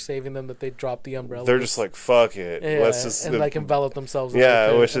Pissmaster's saving them that they drop the umbrella. They're just like, fuck it. Let's just like envelop themselves in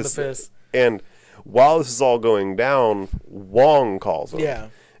the piss. And while this is all going down, Wong calls him. Yeah.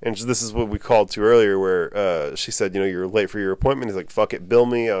 And this is what we called to earlier, where she said, you're late for your appointment. He's like, fuck it, bill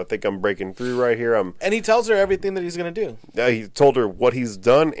me. I think I'm breaking through right here. And he tells her everything that he's going to do. He told her what he's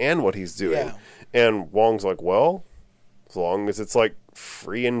done and what he's doing. Yeah. And Wong's like, well, as long as it's like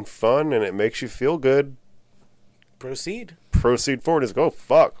free and fun and it makes you feel good, proceed forward. He's like, oh,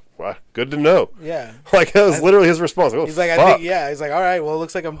 fuck. Well, good to know. Yeah. Like, that was literally his response. Like, he's like, fuck. He's like, all right, well, it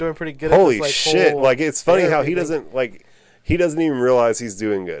looks like I'm doing pretty good Holy at this. Shit. Like, it's funny how he doesn't even realize he's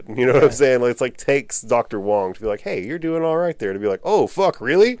doing good. You know what I'm saying? Like, it's like takes Dr. Wong to be like, hey, you're doing all right there. To be like, oh, fuck,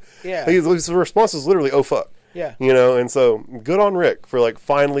 really? Yeah. Like, his response is literally, oh, fuck. Yeah. And so good on Rick for like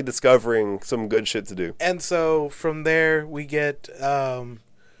finally discovering some good shit to do. And so from there we get the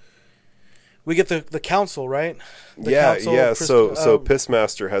council, right? So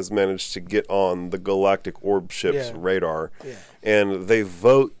Pissmaster has managed to get on the Galactic Orb ship's radar, and they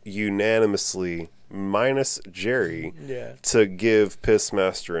vote unanimously, minus Jerry, to give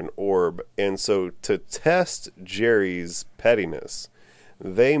Pissmaster an orb. And so to test Jerry's pettiness,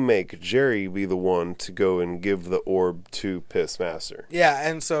 they make Jerry be the one to go and give the orb to Pissmaster. Yeah,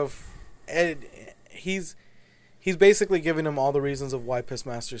 and so he's basically giving him all the reasons of why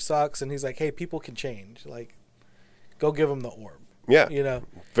Pissmaster sucks, and he's like, hey, people can change. Like, go give him the orb. Yeah.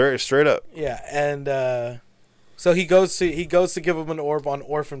 Very straight up. Yeah, and so he goes to give him an orb on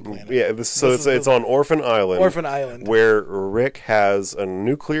Orphan Planet. Yeah, it's on Orphan Island. Orphan Island. Where Rick has a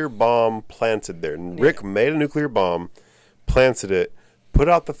nuclear bomb planted there. Rick made a nuclear bomb, planted it, put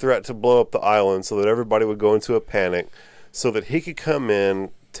out the threat to blow up the island so that everybody would go into a panic, so that he could come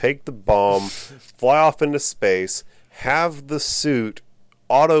in, take the bomb, fly off into space, have the suit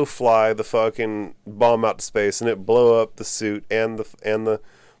auto-fly the fucking bomb out to space, and it blow up the suit and the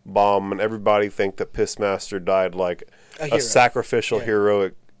bomb, and everybody think that Pissmaster died like a sacrificial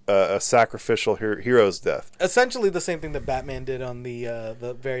hero's death. Essentially the same thing that Batman did on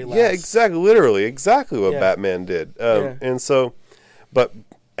the very last... Yeah, exactly. Literally, exactly what Batman did. And so... But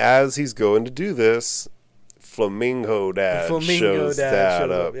as he's going to do this, Flamingo Dad shows Dad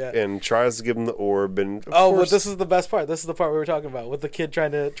up and tries to give him the orb. And but this is the best part. This is the part we were talking about with the kid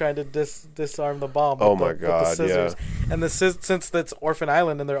trying to disarm the bomb. Oh my God! With the scissors. Yeah. And since that's Orphan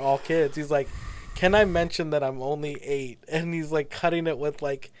Island and they're all kids, he's like, "Can I mention that I'm only 8?" And he's like cutting it with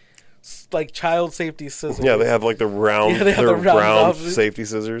like child safety scissors. Yeah, they have like the round, round safety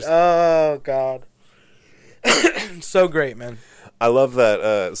scissors. Oh God! So great, man. I love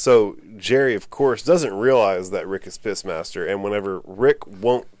that. So Jerry, of course, doesn't realize that Rick is Pissmaster, and whenever Rick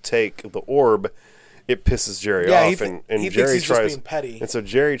won't take the orb, it pisses Jerry off, and he Jerry thinks he's tries just being petty. and so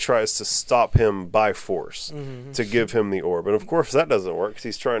Jerry tries to stop him by force to give him the orb, and of course that doesn't work because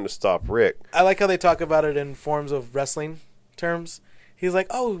he's trying to stop Rick. I like how they talk about it in forms of wrestling terms. He's like,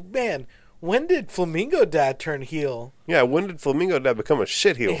 "Oh man, when did Flamingo Dad turn heel?" Yeah, when did Flamingo Dad become a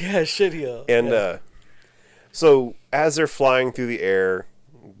shit heel? Yeah, shit heel. And so as they're flying through the air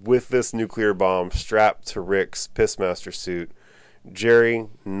with this nuclear bomb strapped to Rick's Pissmaster suit, Jerry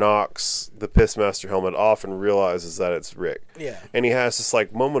knocks the Pissmaster helmet off and realizes that it's Rick. Yeah. And he has this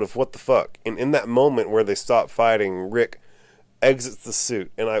like moment of what the fuck. And in that moment where they stop fighting, Rick exits the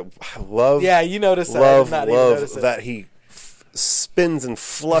suit. And I love you noticed that. Love that he spins and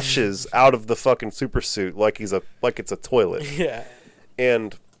flushes out of the fucking super suit like it's a toilet. Yeah.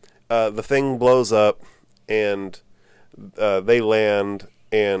 And the thing blows up and they land,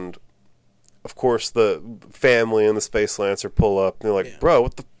 and of course, the family and the Space Lancer pull up, and they're like, "Bro,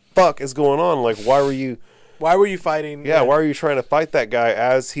 what the fuck is going on? Like, why were you fighting? Yeah, why were you trying to fight that guy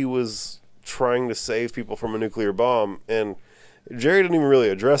as he was trying to save people from a nuclear bomb?" And Jerry didn't even really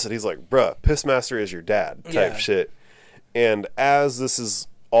address it. He's like, "Bruh, Pissmaster is your dad," type shit. And as this is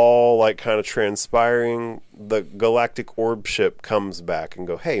all like kind of transpiring, the galactic orb ship comes back and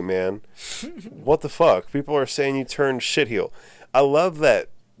go, "Hey, man, what the fuck? People are saying you turned shitheel." I love that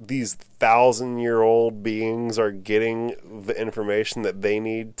these 1,000-year-old beings are getting the information that they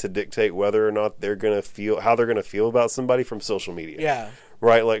need to dictate whether or not they're gonna feel how they're gonna feel about somebody from social media. Yeah.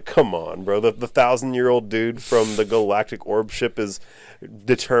 Right? Like, come on, bro. The 1,000-year-old dude from the galactic orb ship is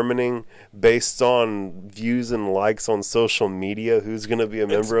determining based on views and likes on social media who's gonna be a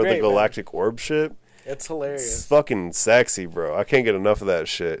member of the galactic orb ship. It's hilarious. It's fucking sexy, bro. I can't get enough of that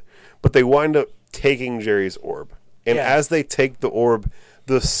shit. But they wind up taking Jerry's orb. And as they take the orb,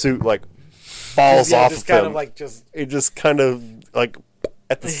 the suit like falls off of him. It just kind of like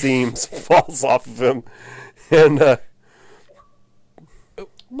at the seams falls off of him. And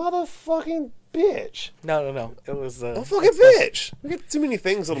motherfucking bitch. No. It was fucking bitch. We got too many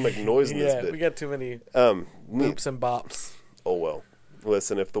things that'll make noise in this bit. Yeah, we got too many boops and bops. Oh well.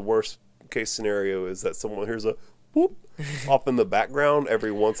 Listen, if the worst case scenario is that someone hears a whoop off in the background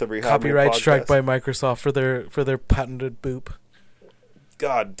every copyright strike by Microsoft for their patented boop.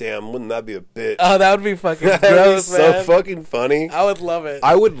 God damn, wouldn't that be a bitch? Oh, that would be fucking gross, man. So fucking funny. I would love it.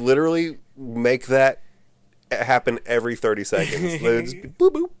 I would literally make that happen every 30 seconds. They'd just be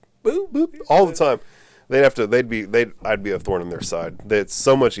boop boop boop boop all the time. I'd be a thorn in their side. It's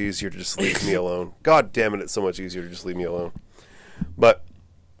so much easier to just leave me alone. God damn it, it's so much easier to just leave me alone. But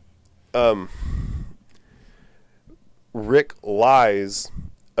Rick lies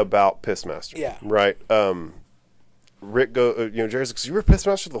about Pissmaster. Yeah. Right? Rick Jerry's like, "So you were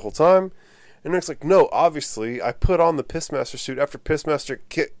Pissmaster the whole time?" And Rick's like, "No, obviously, I put on the Pissmaster suit after Pissmaster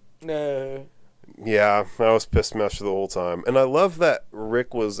No. Yeah, I was Pissmaster the whole time. And I love that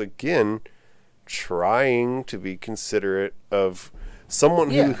Rick was, again, trying to be considerate of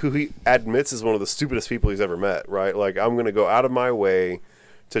someone who he admits is one of the stupidest people he's ever met, right? Like, I'm going to go out of my way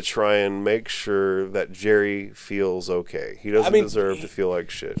to try and make sure that Jerry feels okay. He doesn't deserve to feel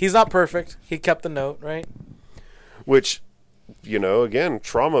like shit. He's not perfect. He kept the note, right? Which, again,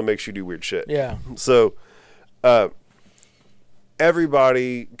 trauma makes you do weird shit. Yeah. So,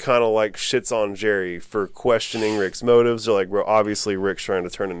 everybody kind of like shits on Jerry for questioning Rick's motives. They're like, "Bro, obviously Rick's trying to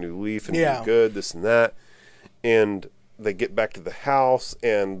turn a new leaf and do good, this and that." And they get back to the house,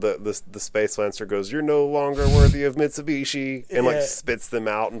 and the Space Lancer goes, "You're no longer worthy of Mitsubishi," and like spits them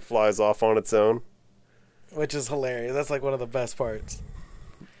out and flies off on its own. Which is hilarious. That's like one of the best parts.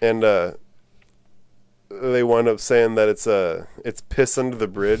 And they wind up saying that it's piss under the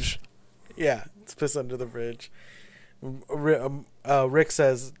bridge. Yeah, it's piss under the bridge. Rick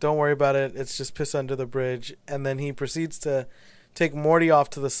says, "Don't worry about it. It's just piss under the bridge." And then he proceeds to take Morty off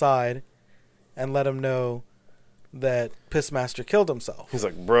to the side and let him know that Pissmaster killed himself. He's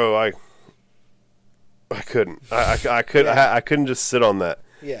like, "Bro, I couldn't. I couldn't just sit on that."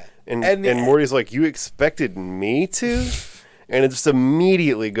 Yeah. And Morty's like, "You expected me to?" And it just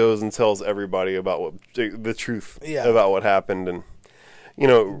immediately goes and tells everybody about the truth about what happened, and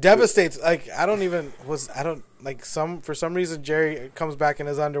devastates. Like for some reason Jerry comes back in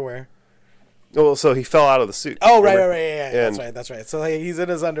his underwear. Well, so he fell out of the suit. Oh, right, yeah. That's right. So he's in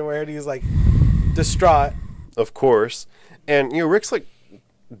his underwear and he's like distraught. Of course. And Rick's like,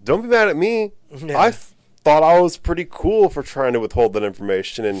 "Don't be mad at me. Yeah. I thought I was pretty cool for trying to withhold that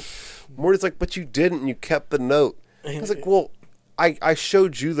information." And Morty's like, "But you didn't. You kept the note." I was like, "Well, I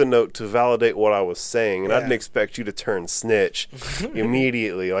showed you the note to validate what I was saying, and I didn't expect you to turn snitch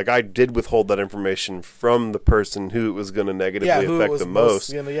immediately. Like, I did withhold that information from the person who it was going to negatively affect the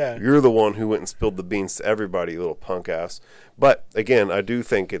most. You're the one who went and spilled the beans to everybody, you little punk ass. But, again, I do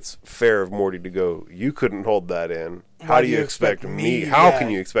think it's fair of Morty to go, you couldn't hold that in. How do you expect me? How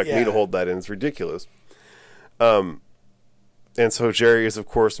can you expect me to hold that in? It's ridiculous. And so Jerry is, of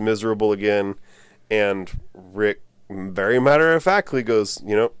course, miserable again, and Rick very matter-of-factly goes,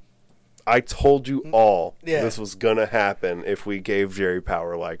 I told you all this was going to happen if we gave Jerry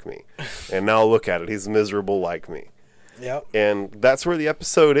power like me. And now look at it. He's miserable like me. Yep. And that's where the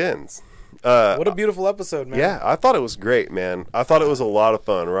episode ends. What a beautiful episode, man. Yeah, I thought it was great, man. I thought it was a lot of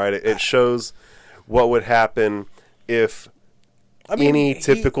fun, right? It shows what would happen if any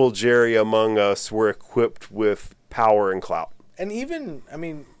typical Jerry among us were equipped with power and clout. And even,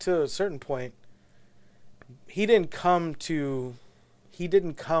 to a certain point, he didn't come to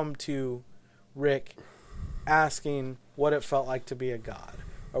Rick asking what it felt like to be a god,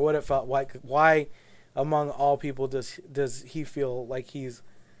 or what it felt like. Why, among all people, does he feel like he's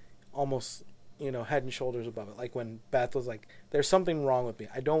almost head and shoulders above it? Like when Beth was like, "There's something wrong with me.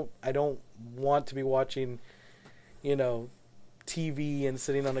 I don't want to be watching, TV and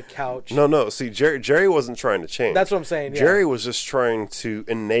sitting on a couch." No. See, Jerry wasn't trying to change. That's what I'm saying. Yeah. Jerry was just trying to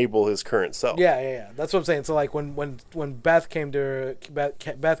enable his current self. Yeah. That's what I'm saying. So like when Beth came to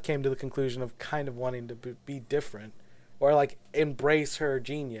the conclusion of kind of wanting to be different, or like embrace her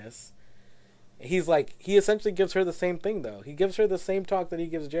genius, he essentially gives her the same thing though. He gives her the same talk that he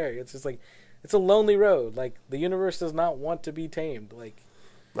gives Jerry. It's just like, it's a lonely road. Like, the universe does not want to be tamed. Like.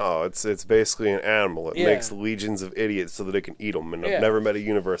 No, it's basically an animal. It makes legions of idiots so that it can eat them. And I've never met a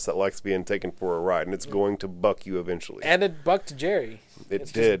universe that likes being taken for a ride, and it's going to buck you eventually. And it bucked Jerry.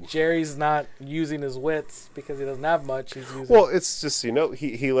 It did. Jerry's not using his wits because he doesn't have much. He's using. Well, it's just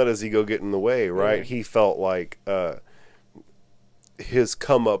he let his ego get in the way, right? Yeah. He felt like his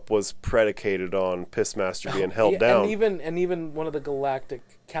come up was predicated on Pissmaster being held down. And even one of the galactic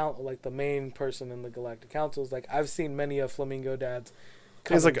like the main person in the Galactic Council is like, I've seen many of Flamingo Dads.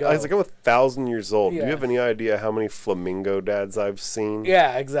 He's like, I'm 1,000 years old. Yeah. Do you have any idea how many Flamingo Dads I've seen?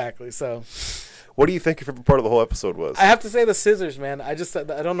 Yeah, exactly. So, what do you think your favorite part of the whole episode was? I have to say the scissors, man. I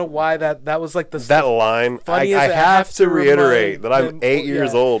don't know why that was like that line. I have to reiterate that I'm 8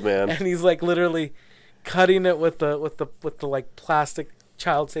 years old, man. And he's like literally cutting it with the like plastic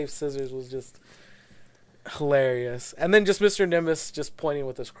child safe scissors was just hilarious. And then just Mr. Nimbus just pointing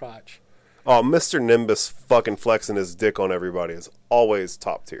with his crotch. Oh, Mr. Nimbus fucking flexing his dick on everybody is always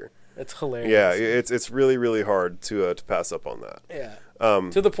top tier. It's hilarious. Yeah, it's really, really hard to pass up on that. Yeah.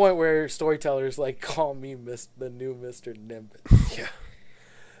 To the point where storytellers like call me the new Mr. Nimbus. Yeah.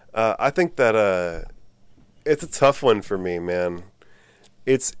 I think that it's a tough one for me, man.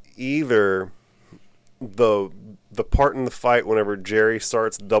 It's either the part in the fight whenever Jerry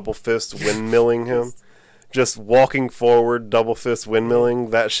starts double fist windmilling him. Just walking forward, double fist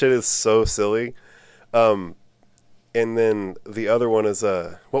windmilling. That shit is so silly. And then the other one is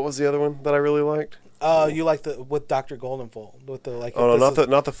what was the other one that I really liked? You like with Dr. Goldenfold with the like. Oh no,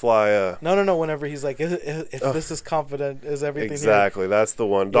 not the fly. No. Whenever he's like, if this is confident, is everything exactly? Here? That's the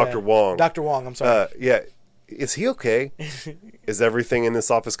one. Dr. Wong. Dr. Wong. I'm sorry. Yeah, is he okay? Is everything in this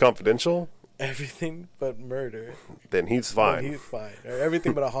office confidential? Everything but murder. Then he's fine. He's fine. Or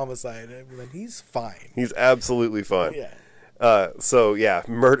everything but a homicide. Then he's fine. He's absolutely fine. Yeah. So yeah,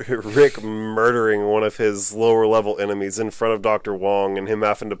 Rick murdering one of his lower level enemies in front of Dr. Wong, and him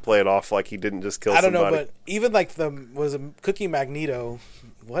having to play it off like he didn't just kill somebody. I don't know, but even like was a Cookie Magneto.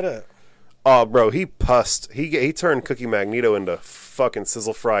 What a. Oh, bro, he pussed. He turned Cookie Magneto into fucking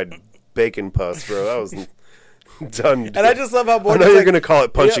sizzle fried bacon pus, bro. That was. Done. And I just love how Morty's I know you're gonna call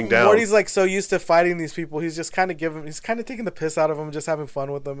it punching down. Morty's like so used to fighting these people. He's just kind of taking the piss out of them, just having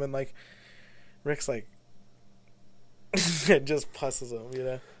fun with them, and like Rick's like just pusses him, He's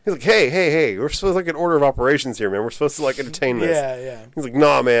like, hey, we're supposed to like an order of operations here, man. We're supposed to like entertain this. Yeah. He's like,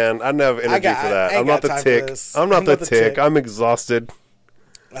 nah, man, I don't have energy for that. I'm not the tick. I'm not the tick. I'm exhausted.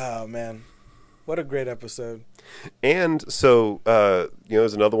 Oh man, what a great episode. And so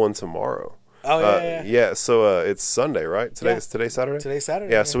there's another one tomorrow. Oh, yeah. Yeah, so it's Sunday, right? Today's Saturday? Today's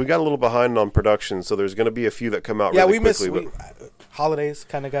Saturday. Yeah, so we got a little behind on production, so there's going to be a few that come out really quickly. Holidays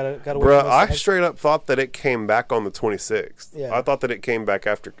kind of got to Bruh, I straight up thought that it came back on the 26th. Yeah. I thought that it came back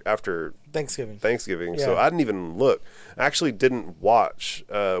after Thanksgiving. Yeah. So I didn't even look. I actually didn't watch.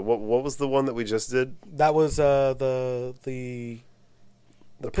 What was the one that we just did? That was the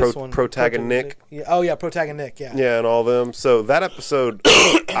The piss one. Protagonist. Yeah. Oh yeah, Protagonist. Yeah. Yeah, and all them. So that episode,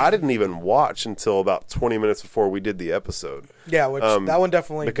 I didn't even watch until about 20 minutes before we did the episode. Yeah, which that one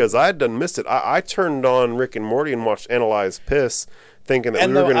definitely, because I had done missed it. I turned on Rick and Morty and watched Analyze Piss, thinking that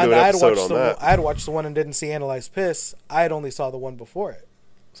we were going to do an episode on that. I had watched the one and didn't see Analyze Piss. I had only saw the one before it,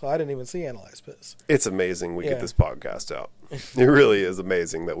 so I didn't even see Analyze Piss. It's amazing we get this podcast out. It really is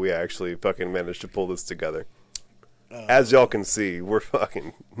amazing that we actually fucking managed to pull this together. As y'all can see, we're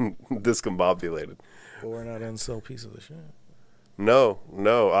fucking discombobulated. But we're not incel piece of the shit. No,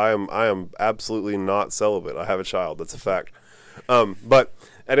 I am absolutely not celibate. I have a child. That's a fact. But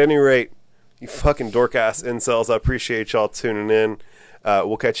at any rate, you fucking dork ass incels, I appreciate y'all tuning in.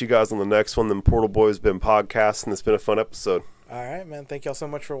 We'll catch you guys on the next one. Them Portal Boys been podcasting. It's been a fun episode. All right, man. Thank y'all so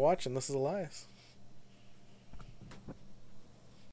much for watching. This is Elias.